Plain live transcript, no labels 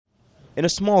In a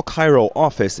small Cairo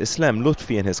office, Islam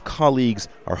Lotfy and his colleagues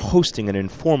are hosting an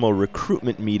informal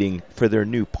recruitment meeting for their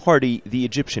new party, the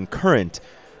Egyptian Current.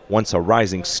 Once a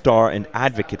rising star and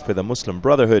advocate for the Muslim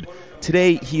Brotherhood,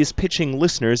 today he is pitching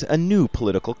listeners a new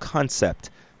political concept.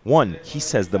 One he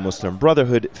says the Muslim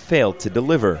Brotherhood failed to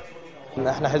deliver. We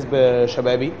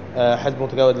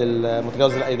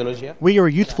are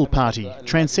a youthful party,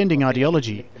 transcending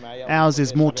ideology. Ours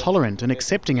is more tolerant and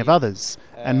accepting of others,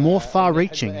 and more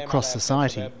far-reaching across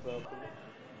society.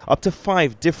 Up to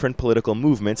 5 different political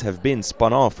movements have been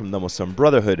spun off from the Muslim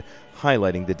Brotherhood,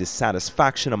 highlighting the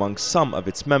dissatisfaction among some of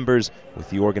its members with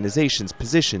the organization's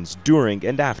positions during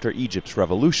and after Egypt's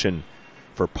revolution.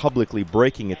 For publicly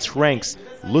breaking its ranks,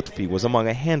 Lotfy was among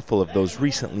a handful of those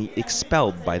recently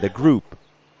expelled by the group.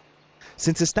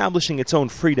 Since establishing its own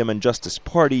Freedom and Justice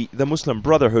Party, the Muslim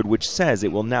Brotherhood, which says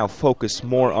it will now focus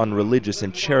more on religious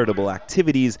and charitable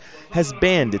activities, has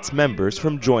banned its members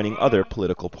from joining other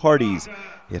political parties.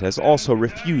 It has also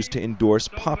refused to endorse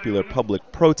popular public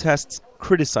protests,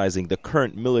 criticizing the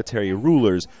current military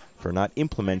rulers for not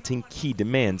implementing key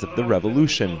demands of the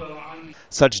revolution.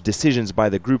 Such decisions by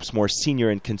the group's more senior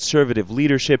and conservative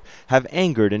leadership have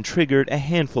angered and triggered a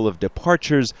handful of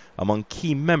departures among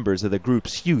key members of the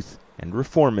group's youth and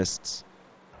reformists.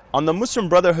 On the Muslim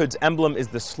Brotherhood's emblem is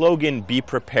the slogan, "Be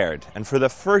prepared." And for the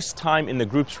first time in the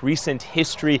group's recent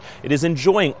history, it is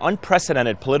enjoying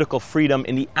unprecedented political freedom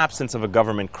in the absence of a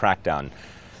government crackdown.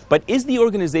 But is the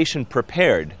organization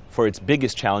prepared for its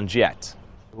biggest challenge yet?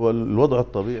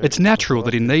 It's natural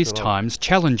that in these times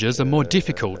challenges are more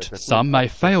difficult. Some may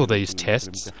fail these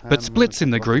tests, but splits in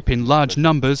the group in large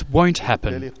numbers won't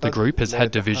happen. The group has had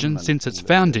division since its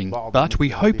founding, but we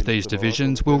hope these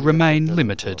divisions will remain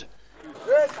limited.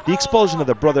 The expulsion of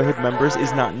the Brotherhood members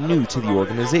is not new to the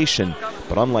organization,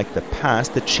 but unlike the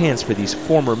past, the chance for these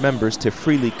former members to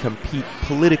freely compete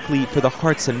politically for the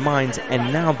hearts and minds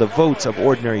and now the votes of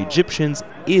ordinary Egyptians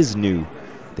is new.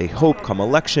 They hope come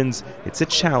elections, it's a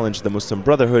challenge the Muslim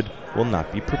Brotherhood will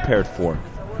not be prepared for.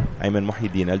 I'm Mahmoud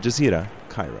Hussein, Al Jazeera,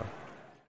 Cairo.